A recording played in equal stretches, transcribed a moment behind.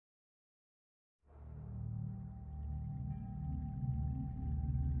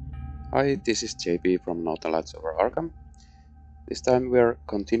Hi, this is JP from Northern Lights over Arkham. This time we are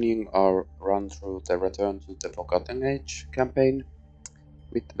continuing our run through the Return to the Forgotten Age campaign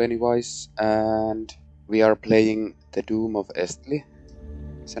with Pennywise, and we are playing the Doom of Eztli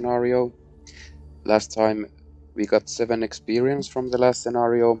scenario. Last time we got 7 experience from the last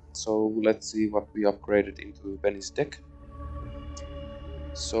scenario, so let's see what we upgraded into Benny's deck.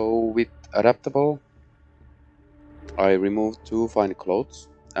 So with Adaptable, I removed 2 fine clothes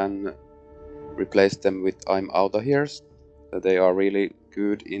and replaced them with I'm Outta Here's. They are really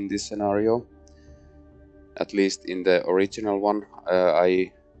good in this scenario, at least in the original one.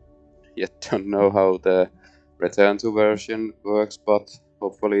 I yet don't know how the Return to version works, but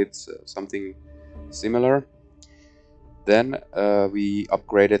hopefully it's something similar. Then we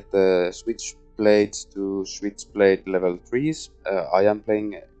upgraded the switchblades to switchblade level 3s. I am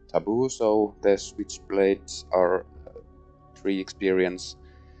playing Taboo, so the switchblades are 3 experience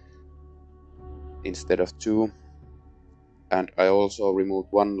instead of 2. And I also removed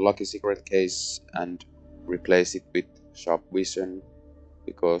 1 lucky secret case and replaced it with sharp vision,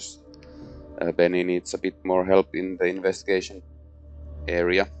 because Benny needs a bit more help in the investigation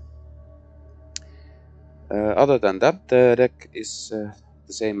area. Other than that, the deck is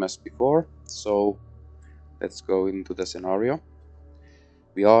the same as before, so let's go into the scenario.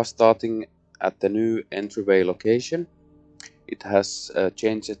 We are starting at the new entryway location. It has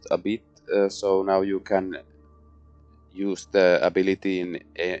changed a bit, so now you can use the ability in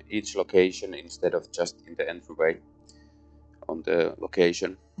each location instead of just in the entryway on the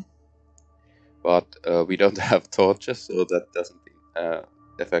location. But we don't have torches, so that doesn't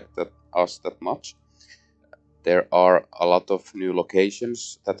affect us that much. There are a lot of new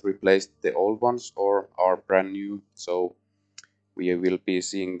locations that replaced the old ones or are brand new, so we will be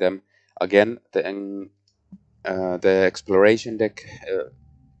seeing them again. The exploration deck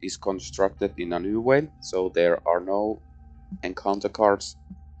is constructed in a new way, so there are no encounter cards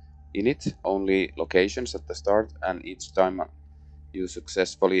in it, only locations at the start, and each time you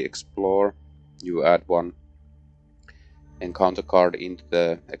successfully explore, you add 1 encounter card into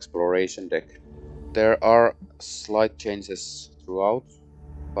the exploration deck. There are slight changes throughout,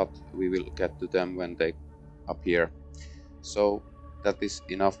 but we will get to them when they appear. So that is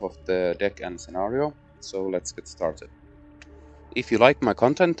enough of the deck and scenario, so let's get started. If you like my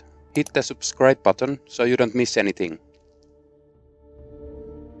content, hit the subscribe button so you don't miss anything.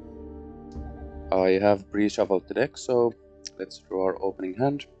 I have pre-shuffled the deck, so let's draw our opening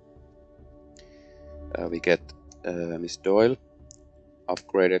hand. We get Miss Doyle,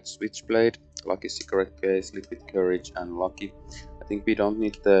 upgraded switchblade, lucky secret case, liquid courage, and lucky. I think we don't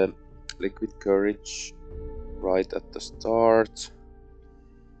need the liquid courage right at the start.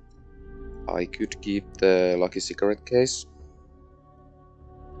 I could keep the lucky secret case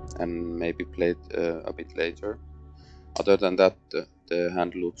and maybe play it a bit later. Other than that, the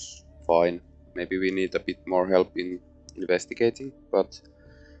hand looks fine. Maybe we need a bit more help in investigating, but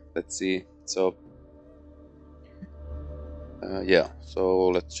let's see. So yeah, so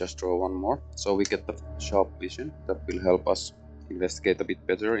let's just draw 1 more. So we get the sharp vision that will help us investigate a bit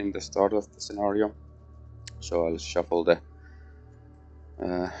better in the start of the scenario. So I'll shuffle the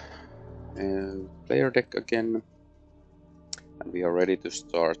player deck again, and we are ready to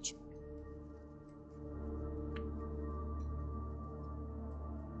start.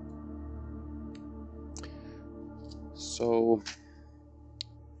 So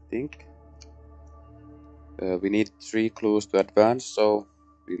I think we need 3 clues to advance, so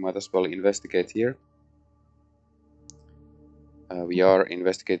we might as well investigate here. We are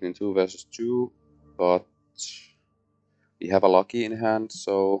investigating 2 versus 2, but we have a lucky in hand,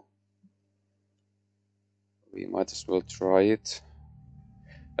 so we might as well try it.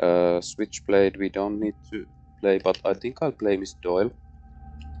 Switchblade we don't need to play, but I think I'll play Miss Doyle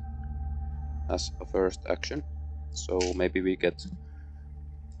as a first action. So maybe we get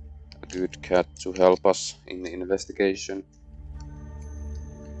a good cat to help us in the investigation.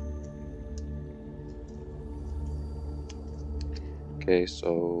 Okay,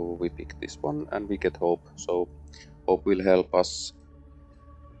 so we pick this one and we get Hope. So Hope will help us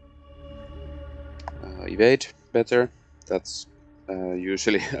evade better. That's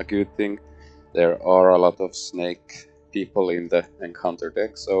usually a good thing. There are a lot of snake people in the encounter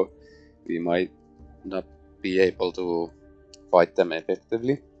deck, so we might not be able to fight them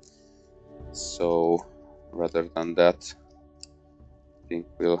effectively. So rather than that, I think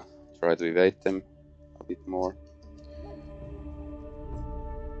we'll try to evade them a bit more.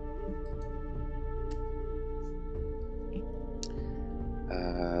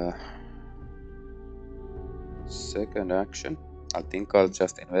 Second action, I think I'll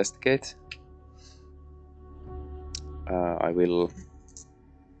just investigate. I will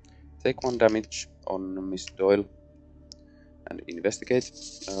take 1 damage on Miss Doyle and investigate.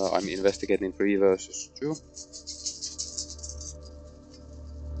 I'm investigating 3 versus 2.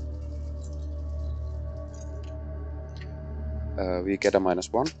 We get a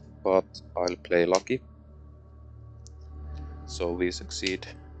 -1, but I'll play lucky. So we succeed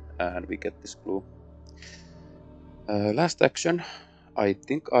and we get this clue. Last action, I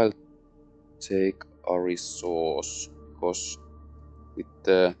think I'll take a resource, because with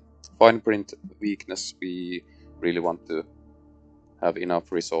the fine print weakness we really want to have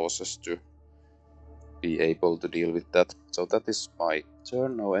enough resources to be able to deal with that. So that is my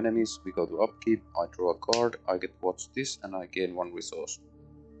turn. No enemies. We go to upkeep. I draw a card. I get watch this and I gain 1 resource.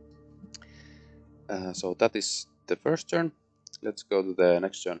 So that is the first turn. Let's go to the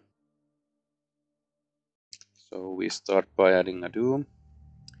next turn. So we start by adding a Doom.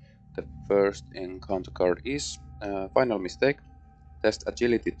 The first encounter card is Final Mistake. Test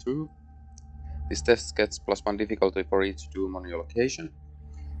Agility 2. This test gets +1 difficulty for each Doom on your location.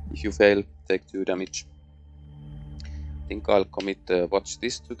 If you fail, take 2 damage. I think I'll commit watch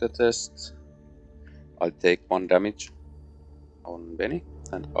this to the test. I'll take 1 damage on Benny,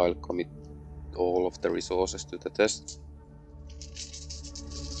 and I'll commit all of the resources to the test.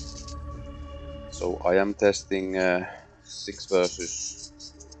 So I am testing 6 versus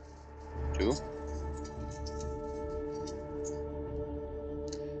 2.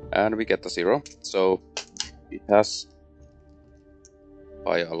 And we get a 0. So it has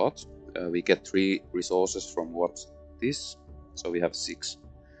by a lot. We get 3 resources from watch this. So we have 6.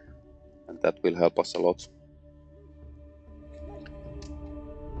 And that will help us a lot.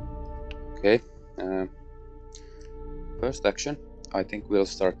 Okay. First action, I think we'll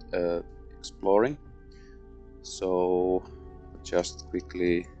start exploring. So just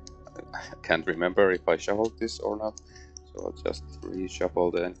quickly, I can't remember if I shuffled this or not. So I'll just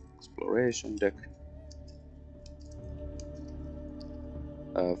reshuffle the exploration deck.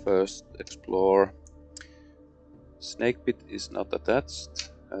 First explore. Snake Pit is not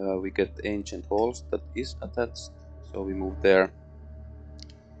attached. We get Ancient Halls that is attached. So we move there.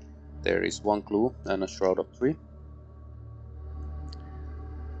 There is 1 clue and a Shroud of 3.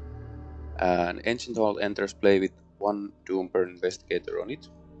 And Ancient Hall enters play with 1 Doom per Investigator on it.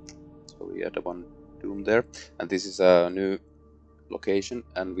 So we add 1 Doom there. And this is a new location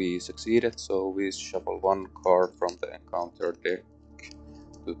and we succeeded. So we shuffle 1 card from the encounter deck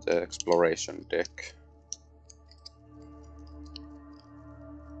to the exploration deck.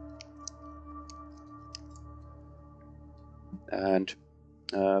 And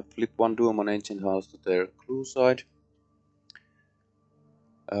flip 1 Doom on Ancient House to their clue side.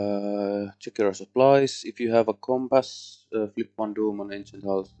 Check your supplies. If you have a compass, flip 1 Doom on Ancient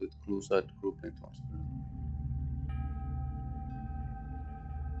House with clue side group link.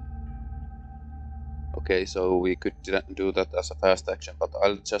 Okay, so we could do that as a fast action, but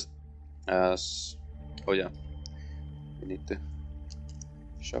I'll just oh yeah, we need to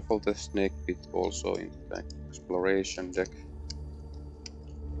shuffle the Snake Pit also in the exploration deck.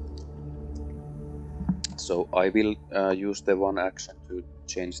 So I will use the 1 action to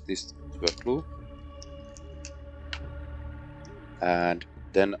change this to a clue. And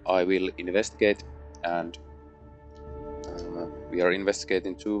then I will investigate, and we are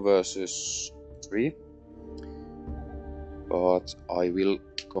investigating 2 versus 3. But I will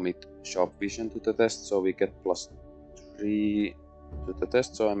commit Sharp Vision to the test, so we get +3 to the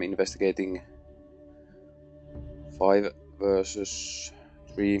test. So I'm investigating 5 versus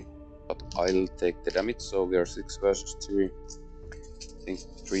 3, but I'll take the damage. So we are 6 versus 3. I think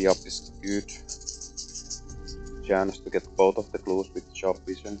 3 up is good. Chance to get both of the clues with Sharp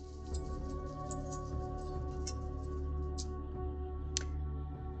Vision.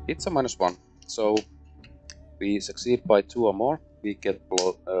 It's a -1, so we succeed by 2 or more. We get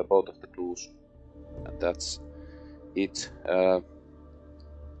both of the clues, and that's it.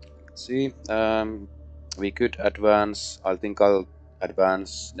 Let's see. We could advance. I think I'll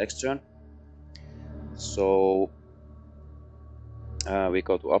advance next turn. So we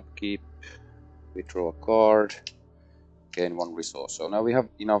go to upkeep. We draw a card. Gain 1 resource. So now we have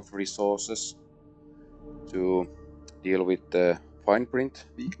enough resources to deal with the fine print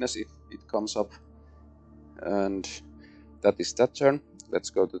weakness if it comes up. And that is that turn. Let's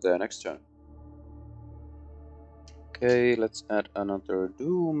go to the next turn. Okay, let's add another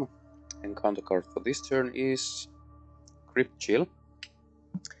Doom. Encounter card for this turn is Crypt Chill.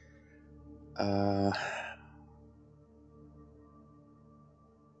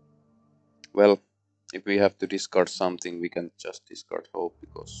 Well, if we have to discard something, we can just discard hope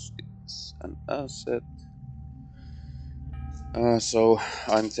because it's an asset. So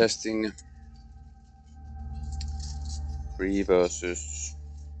I'm testing 3 versus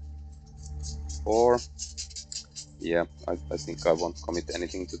 4. Yeah, I think I won't commit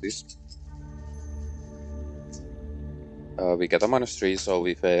anything to this. We get a -3, so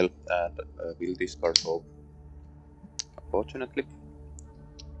we fail, and we'll discard hope, unfortunately.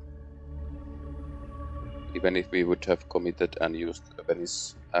 Even if we would have committed and used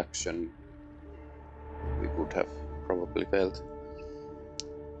Benny's action, we would have probably failed.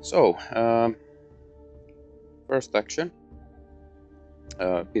 So, first action.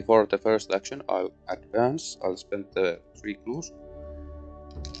 Before the first action, I'll advance. I'll spend the 3 clues.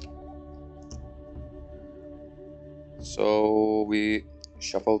 So we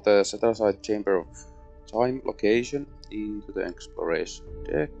shuffle the set aside Chamber of Time location into the exploration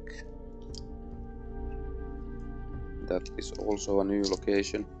deck. That is also a new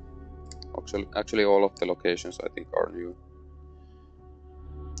location. Actually all of the locations I think are new.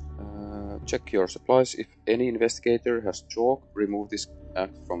 Check your supplies. If any investigator has chalk, remove this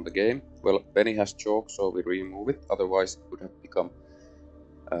act from the game. Well, Benny has chalk, so we remove it. Otherwise, it would have become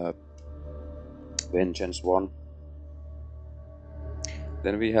Vengeance 1.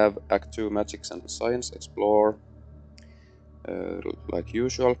 Then we have Act 2 Magics and Science. Explore. Like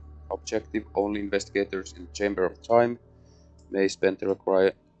usual. Objective: only investigators in the Chamber of Time may spend the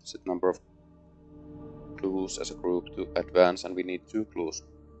required set number of clues as a group to advance, and we need 2 clues.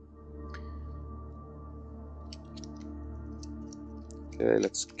 Okay,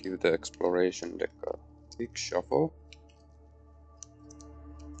 let's give the exploration deck a big shuffle.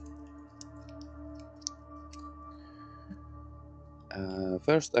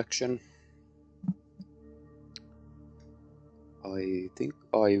 First action. I think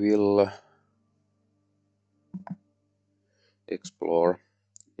I will explore.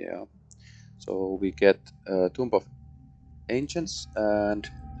 Yeah. So we get Doom of Ancients, and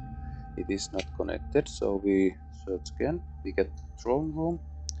it is not connected, so we search again. We get Throne Room,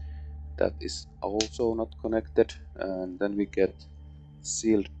 that is also not connected, and then we get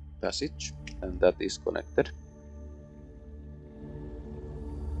Sealed Passage, and that is connected.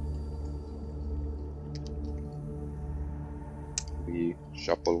 We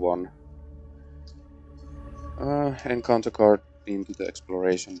shuffle 1 encounter card into the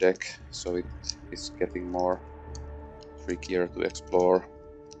exploration deck, so it is getting more trickier to explore.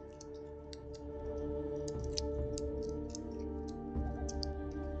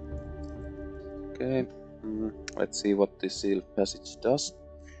 Okay, let's see what this Sealed Passage does.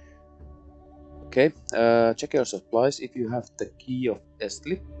 Okay, check your supplies. If you have the Key of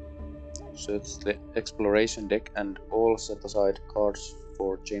Eztli, search the exploration deck and all set aside cards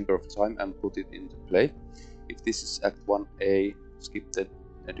for Chamber of Time and put it into play. If this is Act 1A, skip it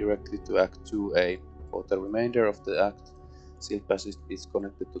directly to Act 2A. For the remainder of the act, Sealed Passage is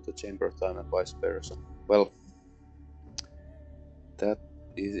connected to the Chamber of Time and vice versa. Well, that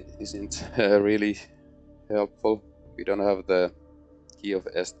isn't really helpful. We don't have the Key of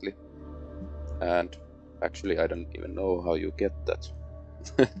Eztli, and actually I don't even know how you get that.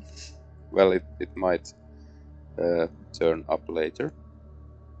 Well, it might turn up later.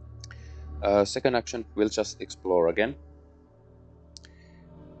 Second action, we'll just explore again.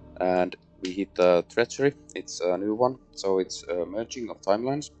 And we hit Treachery. It's a new one, so it's Merging of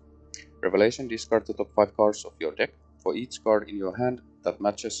Timelines. Revelation: discard the top 5 cards of your deck. For each card in your hand that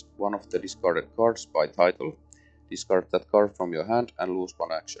matches one of the discarded cards by title, discard that card from your hand and lose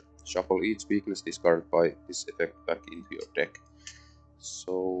 1 action. Shuffle each weakness discarded by this effect back into your deck.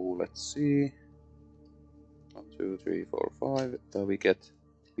 So let's see. 1, 2, 3, 4, 5. Then we get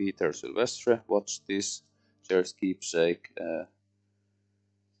Peter Silvestre. Watch this. Shares Keepsake,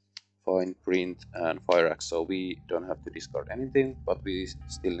 Fine Print, and Fire Axe. So we don't have to discard anything, but we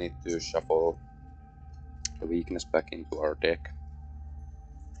still need to shuffle the weakness back into our deck.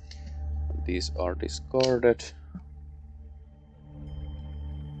 These are discarded.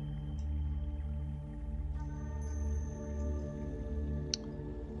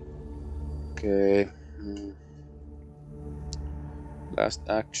 Okay. Last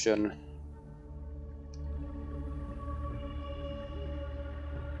action.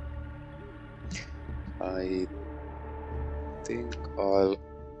 I think I'll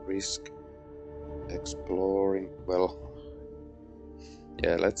risk exploring. Well,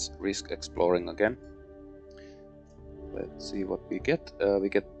 yeah, let's risk exploring again. Let's see what we get. We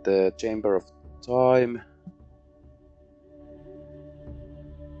get the Chamber of Time.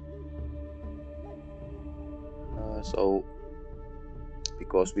 So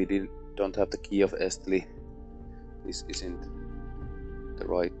because we don't have the Key of Eztli. This isn't the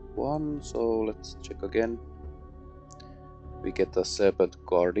right one, so let's check again. We get a Serpent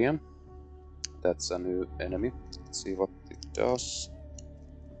Guardian. That's a new enemy. Let's see what it does.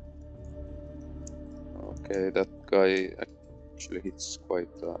 Okay, that guy actually hits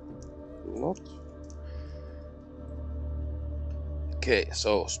quite a lot. Okay,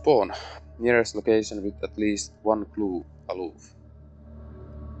 so spawn. Nearest location with at least one clue aloof.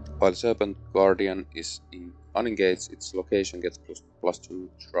 While Serpent Guardian is unengaged, its location gets +2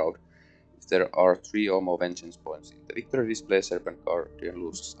 Shroud. If there are 3 or more vengeance points in the victory display, Serpent Guardian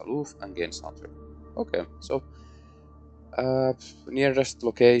loses aloof and gains Hunter. Okay, so nearest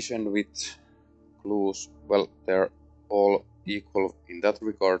location with clues, well, they're all equal in that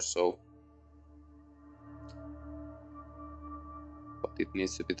regard, so but it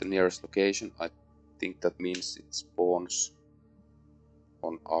needs to be the nearest location. I think that means it spawns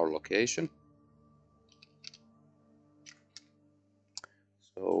on our location.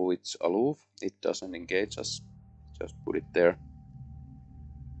 So it's aloof, it doesn't engage us, just put it there.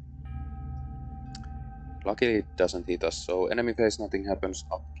 Luckily it doesn't hit us, so enemy phase nothing happens,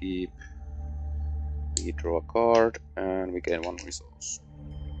 upkeep, we draw a card and we gain 1 resource.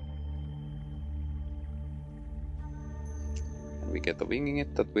 And we get a winging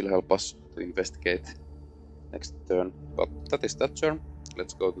it, that will help us to investigate next turn, but that is that turn.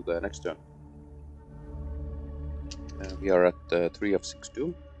 Let's go to the next turn. We are at 3 of 6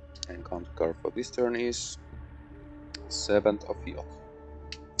 Doom, and counter card for this turn is Serpent of Eztli.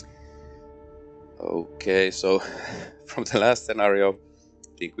 Okay, so from the last scenario,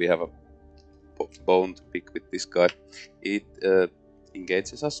 I think we have a bone to pick with this guy. It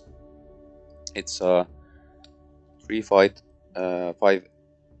engages us. It's a 3 fight, 5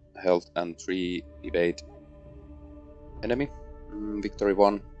 health and 3 evade enemy. Victory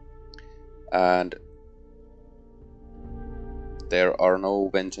 1, and there are no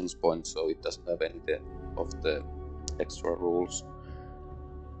vengeance points, so it doesn't have any of the extra rules.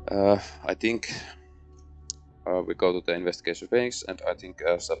 I think we go to the investigation phase, and I think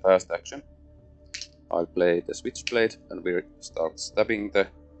as a fast action I'll play the Switchblade and we start stabbing the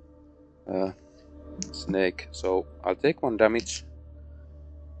snake. So I'll take 1 damage.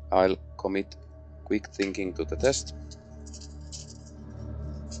 I'll commit quick thinking to the test.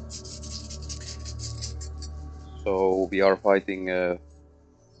 So we are fighting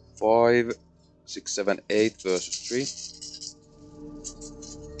 5, 6, 7, 8 versus 3.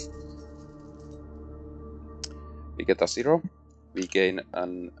 We get a 0, we gain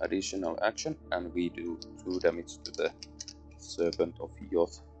an additional action, and we do 2 damage to the Serpent of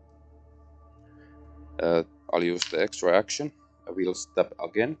Eztli. I'll use the extra action. I will stab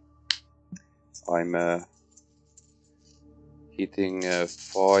again. I'm hitting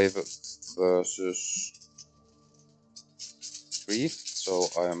 5 versus 3, so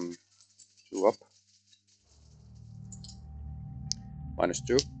I am 2 up.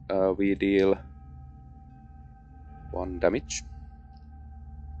 -2. We deal 1 damage.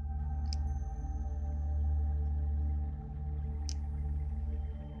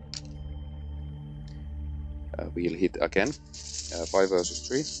 We'll hit again. 5 versus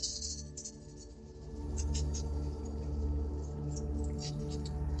 3.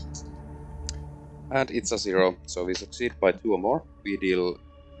 And it's a 0, so we succeed by 2 or more. We deal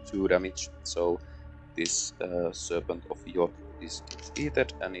 2 damage, so this Serpent of Eztli is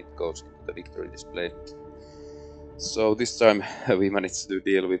defeated and it goes into the victory display. So this time we managed to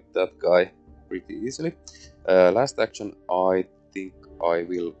deal with that guy pretty easily. Last action, I think I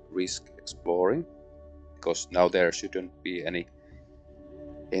will risk exploring, because now there shouldn't be any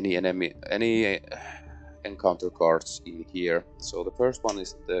encounter cards in here. So the first one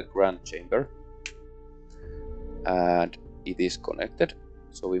is the Grand Chamber, and it is connected,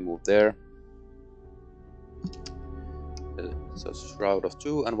 so we move there. So Shroud of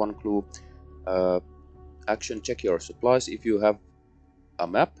 2 and 1 clue. Action, check your supplies. If you have a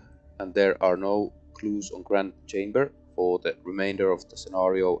map and there are no clues on Grand Chamber for the remainder of the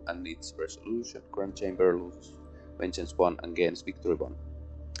scenario and its resolution, Grand Chamber loses Vengeance 1 and gains Victory 1.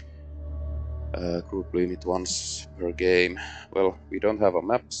 Group limit once per game. Well, we don't have a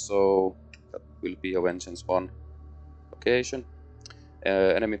map, so that will be a Vengeance 1 location.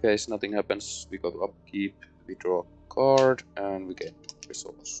 Enemy phase, nothing happens. We go to upkeep, we draw a card, and we gain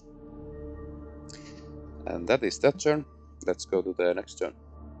resource. And that is that turn. Let's go to the next turn.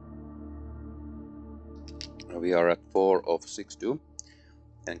 We are at 4 of 6 Doom.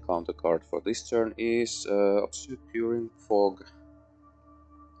 And counter card for this turn is Obscuring Fog.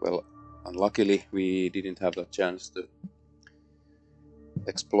 Well, unluckily we didn't have the chance to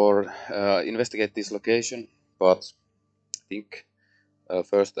explore, investigate this location, but I think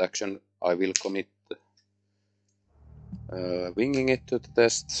first action I will commit winging it to the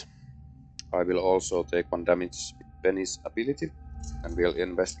test. I will also take 1 damage with Penny's ability and we'll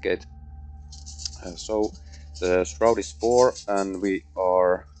investigate. So the Shroud is 4 and we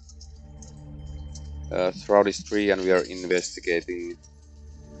are Shroud is 3 and we are investigating.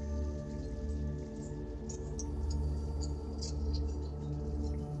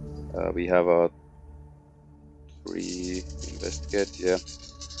 We have a 3 investigate, yeah.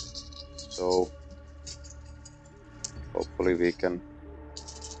 So hopefully we can.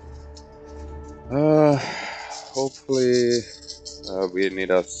 Hopefully we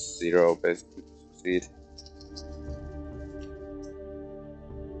need a 0 basically to succeed.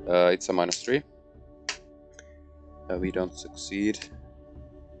 It's a -3. We don't succeed.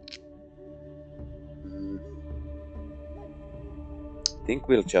 I think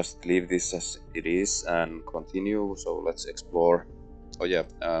we'll just leave this as it is and continue. So let's explore. Oh yeah,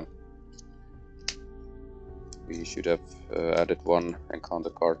 we should have added 1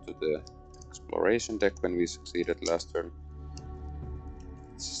 encounter card to the exploration deck when we succeeded last turn.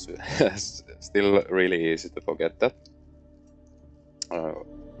 It's still really easy to forget that.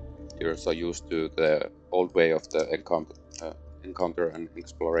 You're so used to the old way of the encounter and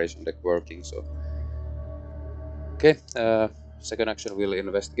exploration deck working. So okay, second action we'll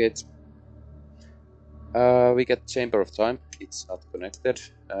investigate. We get Chamber of Time, it's not connected,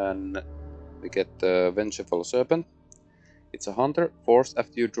 and we get the Vengeful Serpent. It's a hunter. Force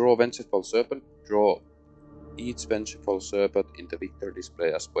after you draw Vengeful Serpent, draw each Vengeful Serpent in the victory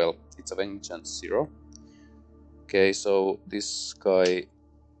display as well. It's a Vengeance 0. Okay, so this guy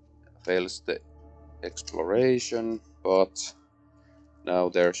fails the exploration, but now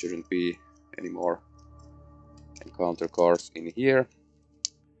there shouldn't be any more encounter cards in here.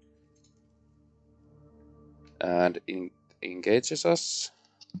 And it engages us.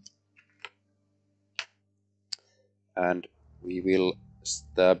 And we will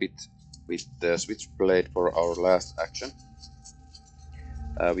stab it with the switchblade for our last action.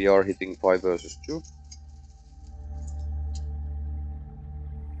 We are hitting 5 versus 2.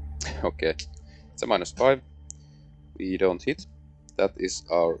 Okay, it's a -5. We don't hit. That is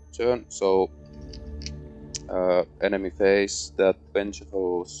our turn. So enemy face that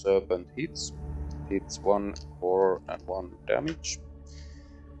Vengeful Serpent hits. Hits 1, 4 and 1 damage.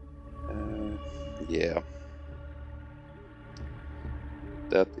 Yeah.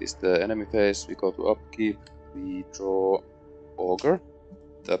 That is the enemy phase. We go to upkeep. We draw Ogre.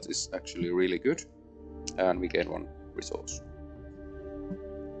 That is actually really good. And we gain 1 resource.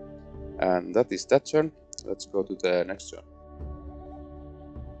 And that is that turn. Let's go to the next turn.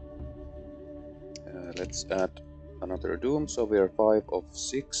 Let's add another Doom. So we are 5 of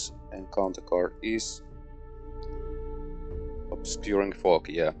 6. Encounter card is Obscuring Fog.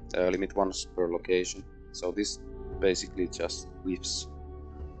 Yeah, limit once per location. So this basically just whiffs.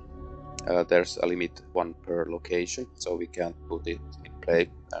 There's a limit 1 per location, so we can't put it in play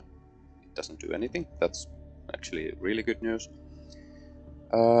and it doesn't do anything. That's actually really good news.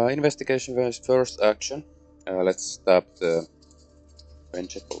 Investigation phase, first action. Let's stab the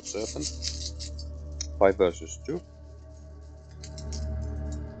Vengeful Serpent. 5 versus 2.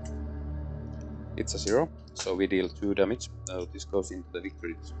 It's a 0, so we deal 2 damage. This goes into the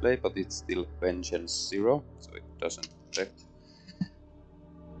victory display, but it's still Vengeance 0, so it doesn't affect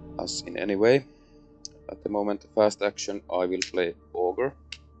us in any way. At the moment, fast action, I will play Ogre.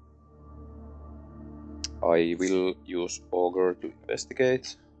 I will use Ogre to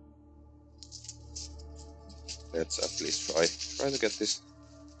investigate. Let's at least try to get this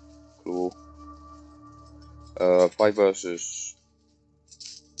clue. 5 versus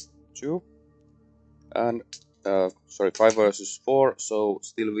 2. And sorry, 5 versus 4, so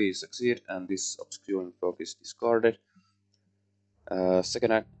still we succeed, and this Obscuring Fog is discarded.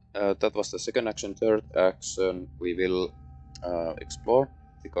 That was the second action. Third action, we will explore,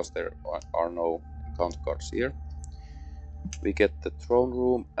 because there are no encounter cards here. We get the throne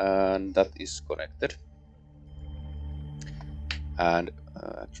room, and that is connected. And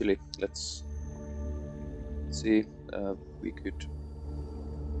actually, let's see, we could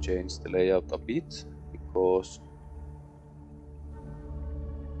change the layout a bit, because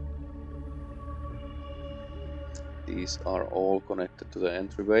these are all connected to the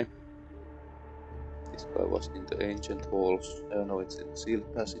entryway. This guy was in the ancient halls. No, it's in the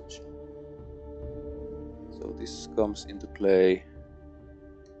sealed passage. So this comes into play.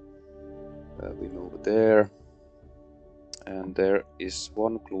 We move there. And there is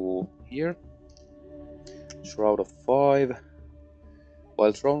 1 clue here. Shroud of 5.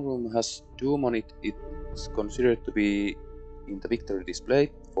 While Throne Room has Doom on it, it's considered to be in the victory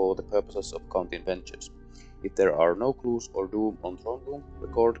display for the purposes of counting vengeance. If there are no clues or Doom on Throne Room,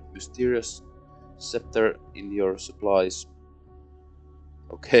 record Mysterious Scepter in your supplies.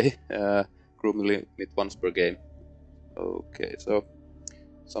 Okay, crew limit once per game. Okay, so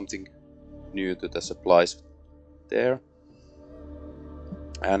something new to the supplies there.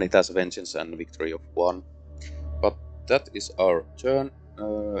 And it has vengeance and victory of 1. But that is our turn.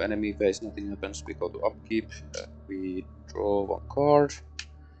 Enemy phase, nothing happens. We go to upkeep. We draw 1 card.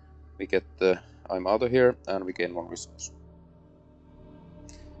 We get the I'm out of here, and we gain 1 resource.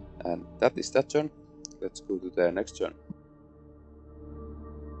 And that is that turn. Let's go to the next turn.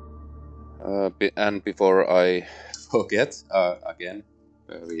 And before I forget, again,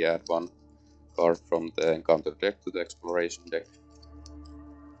 we add 1 card from the encounter deck to the exploration deck.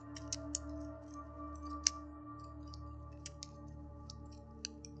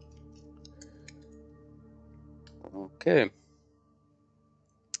 Okay.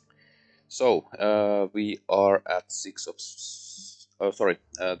 So we are at 6 of. Oh, sorry.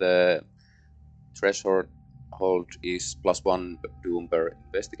 The threshold is +1 Doom per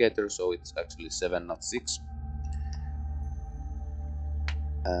investigator, so it's actually 7, not 6.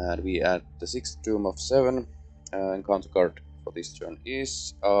 And we add the 6th Doom of 7. Encounter card for this turn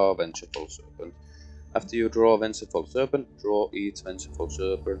is a Vengeful Serpent. After you draw a Vengeful Serpent, draw each Vengeful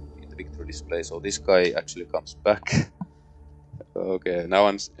Serpent in the victory display. So this guy actually comes back. Okay, now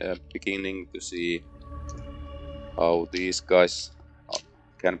I'm beginning to see how these guys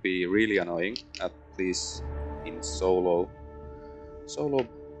can be really annoying, at least in solo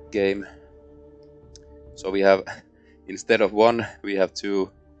game. So we have, instead of 1, we have 2.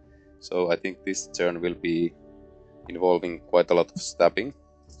 So I think this turn will be involving quite a lot of stabbing.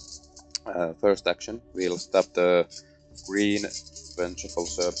 First action, we'll stab the green Vengeful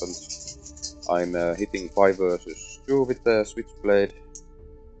Serpent. I'm hitting 5 versus 2 with the Switchblade.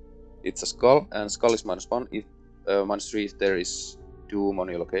 It's a skull, and skull is -1. If -3 if there is Doom on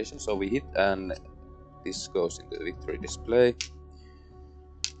your location. So we hit, and this goes into the victory display.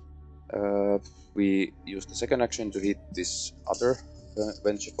 We use the second action to hit this other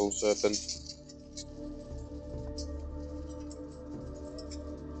Vengeful Serpent.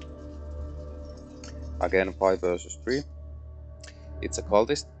 Again 5 versus 3. It's a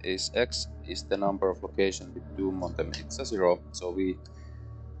cultist. Is X is the number of locations with Doom on them. It's a 0. So we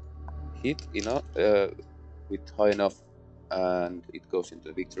hit enough with high enough, and it goes into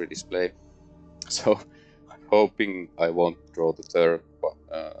the victory display. So I'm hoping I won't draw the third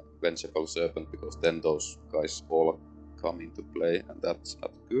Vengeful Serpent, because then those guys all come into play, and that's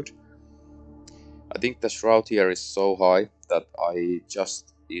not good. I think the Shroud here is so high that I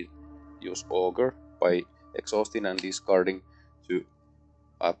just use Augur by exhausting and discarding to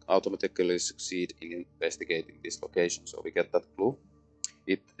automatically succeed in investigating this location. So we get that clue.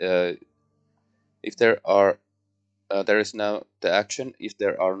 If there is now the action. If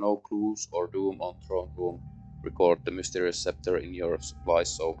there are no clues or Doom on Throne Room, record the Mysterious Scepter in your supplies.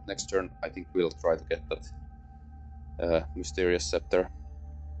 So next turn I think we'll try to get that Mysterious Scepter.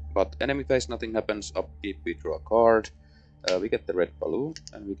 But enemy phase, nothing happens. Upkeep, we draw a card. We get the red balloon,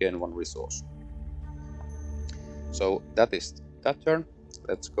 and we gain 1 resource. So that is that turn.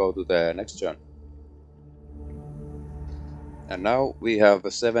 Let's go to the next turn. And now we have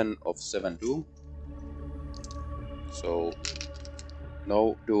a 7 of 7 Doom. So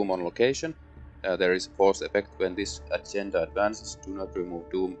no Doom on location. There is a force effect when this agenda advances. Do not remove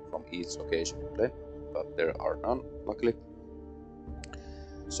Doom from each location in play, but there are none, luckily.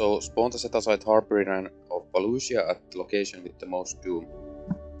 So spawn the set-aside Harbinger of Valusia at the location with the most Doom.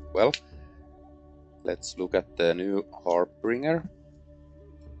 Well, let's look at the new Harbinger.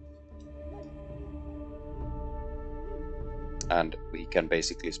 And we can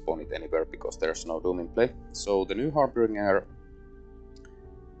basically spawn it anywhere because there's no Doom in play. So the new Harbinger,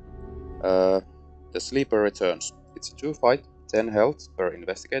 the Sleeper returns. It's a 2-fight, 10 health per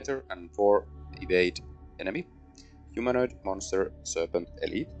investigator and 4 evade enemy. Humanoid, Monster, Serpent,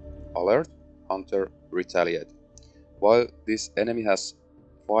 Elite, Alert, Hunter, Retaliate. While this enemy has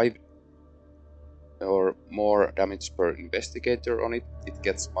 5 or more damage per investigator on it, it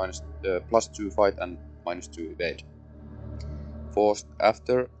gets +2 fight and -2 evade. Forced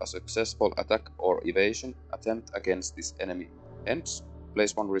after a successful attack or evasion attempt against this enemy ends,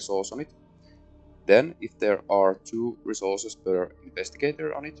 place 1 resource on it. Then, if there are 2 resources per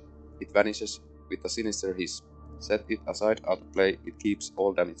investigator on it, it vanishes with a sinister hiss. Set it aside out of play, it keeps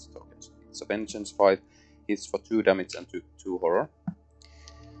all damage tokens. It's a vengeance 5, hits for 2 damage and 2 horror.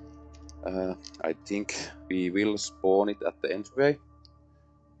 I think we will spawn it at the entryway.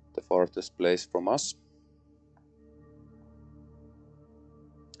 farthest place from us.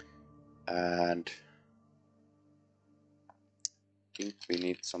 And I think we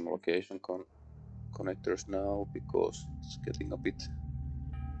need some location connectors now because it's getting a bit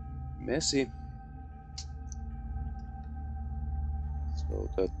messy. So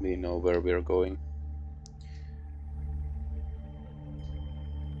that we know where we're going.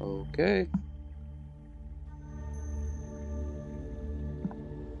 Okay.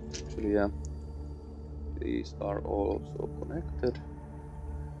 Actually, yeah, these are also connected.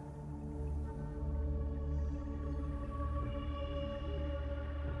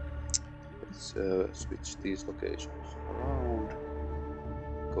 Let's switch these locations around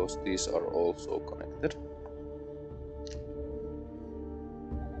because these are also connected.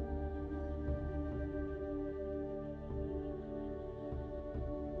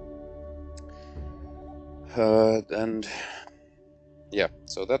 And yeah,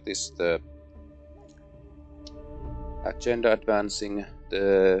 so that is the agenda advancing.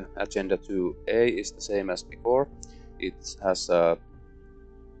 The agenda 2A is the same as before. It has a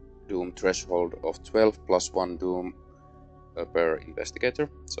Doom threshold of 12 plus 1 Doom per investigator,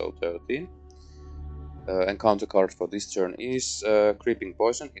 so 13. Encounter card for this turn is Creeping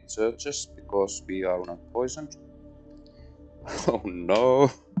Poison. It searches because we are not poisoned. Oh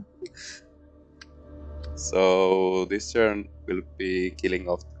no! So this turn will be killing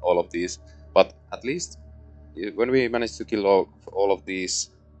off all of these, but at least when we manage to kill all of these,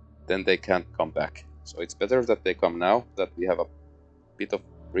 then they can't come back. So it's better that they come now, that we have a bit of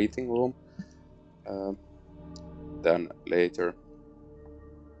breathing room than later.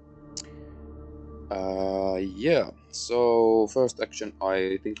 Yeah, so first action,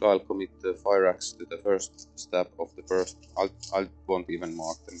 I think I'll commit the fire axe to the first stab of the first. I won't even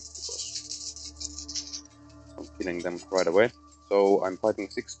mark them because I'm killing them right away. So I'm fighting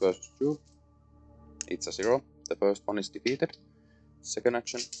 6 versus 2. It's a 0. The first one is defeated. Second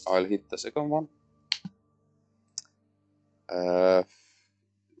action, I'll hit the second one. I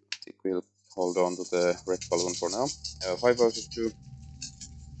think we'll hold on to the red balloon for now. 5 versus 2.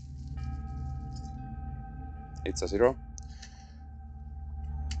 It's a 0.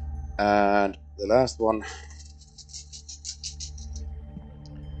 And the last one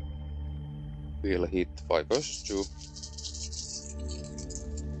will hit 5 versus 2.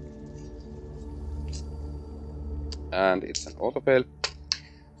 And it's an auto fail,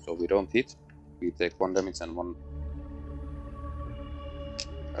 so we don't hit. We take 1 damage and 1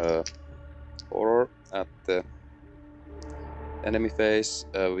 horror at the enemy phase.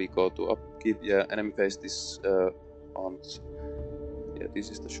 We go to upkeep. Yeah, enemy phase this on. Yeah, this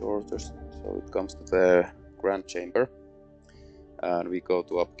is the shortest, so it comes to the Grand Chamber. And we go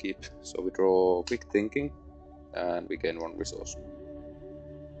to upkeep, so we draw Quick Thinking and we gain 1 resource.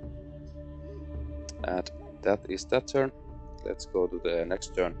 And that is that turn. Let's go to the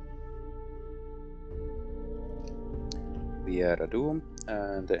next turn. We add a Doom,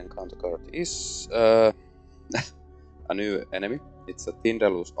 and the encounter card is a new enemy. It's a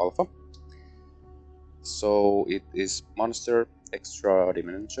Tindalus Alpha. So it is monster extra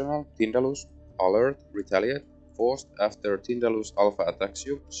dimensional Tindalus, alert, retaliate. Forced after Tindalus Alpha attacks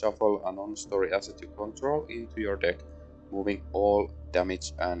you, shuffle a non-story asset you control into your deck, moving all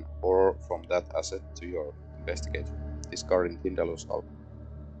damage and horror from that asset to your investigator, discarding Tindalus Alpha.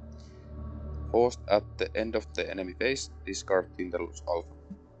 Forced at the end of the enemy phase, discard Tindalus Alpha.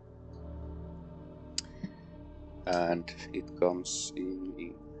 And it comes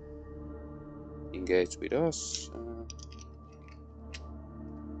in engage with us.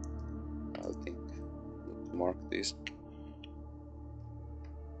 I think to mark this.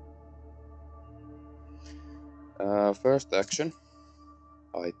 First action,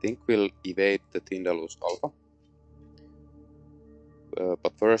 I think we'll evade the Tindalus Alpha.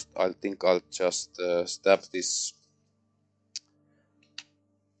 But first, I think I'll just stab this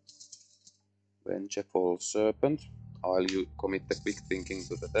Vengeful Serpent. I'll commit the Quick Thinking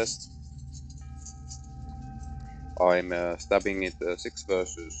to the test. I'm stabbing it 6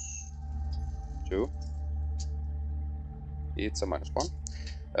 versus 2. It's a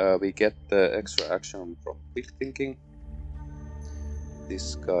 -1. We get the extra action from Quick Thinking.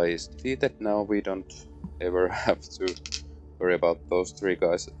 This guy is defeated. Now we don't ever have to worry about those 3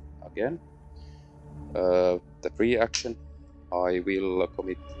 guys again. The free action, I will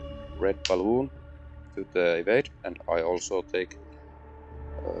commit Red Balloon to the evade, and I also take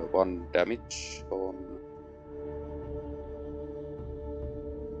 1 damage on.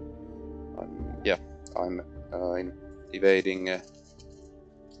 I'm evading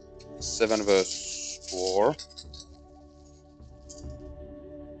 7 versus 4.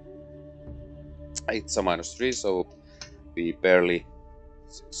 It's a -3, so we barely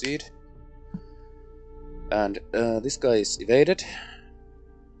succeed. And this guy is evaded.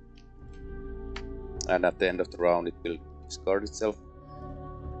 And at the end of the round it will discard itself.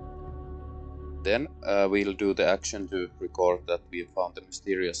 Then we'll do the action to record that we found the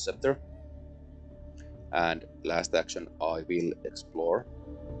mysterious scepter. And last action, I will explore.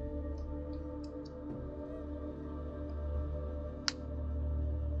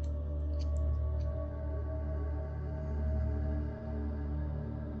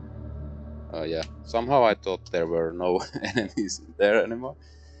 Yeah, somehow I thought there were no enemies in there anymore.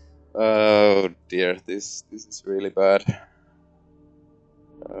 Oh dear, this is really bad.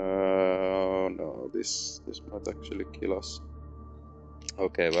 No, this might actually kill us.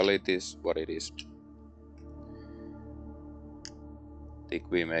 Okay, well, it is what it is. I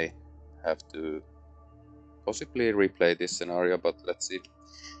think we may have to possibly replay this scenario, but let's see.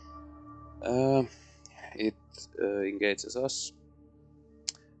 It engages us.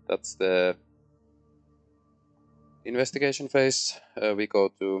 That's the investigation phase. We go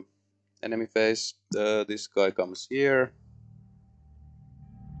to enemy phase. This guy comes here.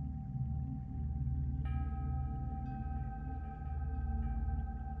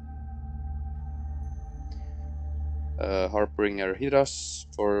 Harbinger hit us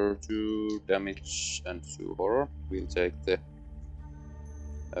for 2 damage and 2 horror. We'll take the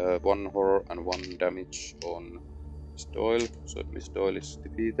 1 horror and 1 damage on Miss Doyle, so Miss Doyle is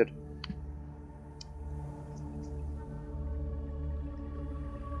defeated.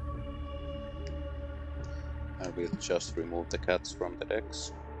 And we'll just remove the cats from the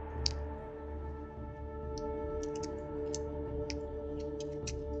decks.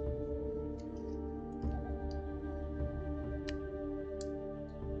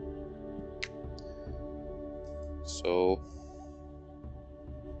 So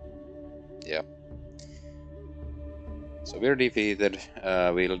yeah, so we're defeated.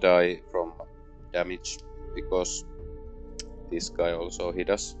 We'll die from damage because this guy also hit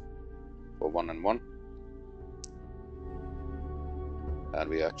us for 1 and 1, and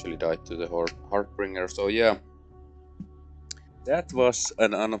we actually died to the Heartbringer. So yeah, that was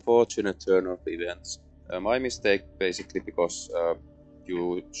an unfortunate turn of events. My mistake, basically, because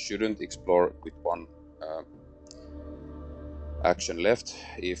you shouldn't explore with 1 action left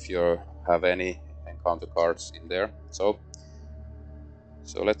if you have any encounter cards in there. So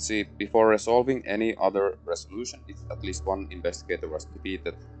let's see, before resolving any other resolution, if at least 1 investigator was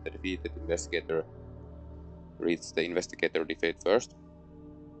defeated, the defeated investigator reads the investigator defeat first.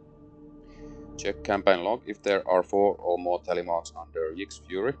 Check campaign log if there are 4 or more tally marks under Yik's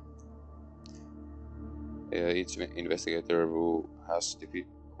Fury. Each investigator who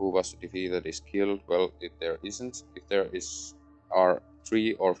was defeated is killed. Well, if there isn't, if there are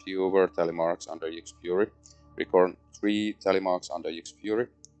 3 or fewer tally marks under Yik's Fury, record 3 tally marks under Yik's Fury.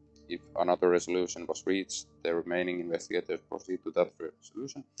 If another resolution was reached, the remaining investigators proceed to that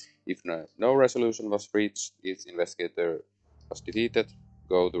resolution. If no resolution was reached, each investigator was defeated.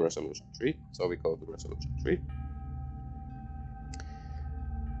 Go to resolution 3. So we go to resolution 3.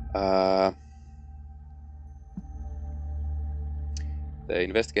 The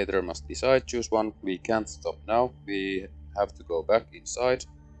investigator must decide, choose 1. We can't stop now. We have to go back inside.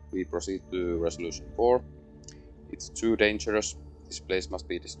 We proceed to resolution 4. It's too dangerous. This place must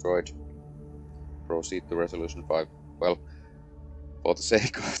be destroyed. Proceed to resolution 5. Well, for the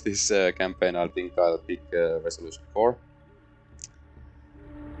sake of this campaign, I think I'll pick resolution 4.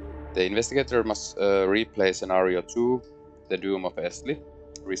 The investigator must replay scenario 2, the Doom of Eztli.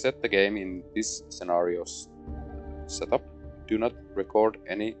 Reset the game in this scenario's setup. Do not record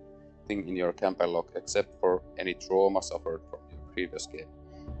anything in your campaign log except for any trauma suffered from your previous game.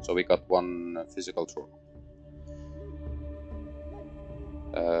 So we got 1 physical trauma.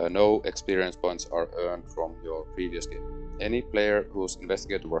 No experience points are earned from your previous game. Any player whose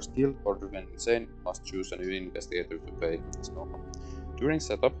investigator was killed or driven insane must choose a new investigator to play as normal. During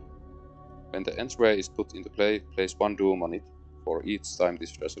setup, when the entryway is put into play, place 1 doom on it for each time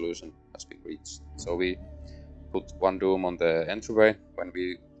this resolution has been reached. So we put 1 doom on the entryway when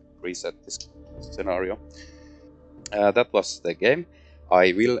we reset this scenario. That was the game.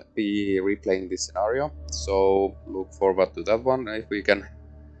 I will be replaying this scenario, so look forward to that one if we can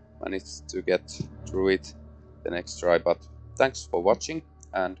manage to get through it the next try. But thanks for watching,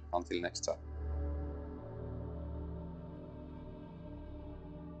 and until next time.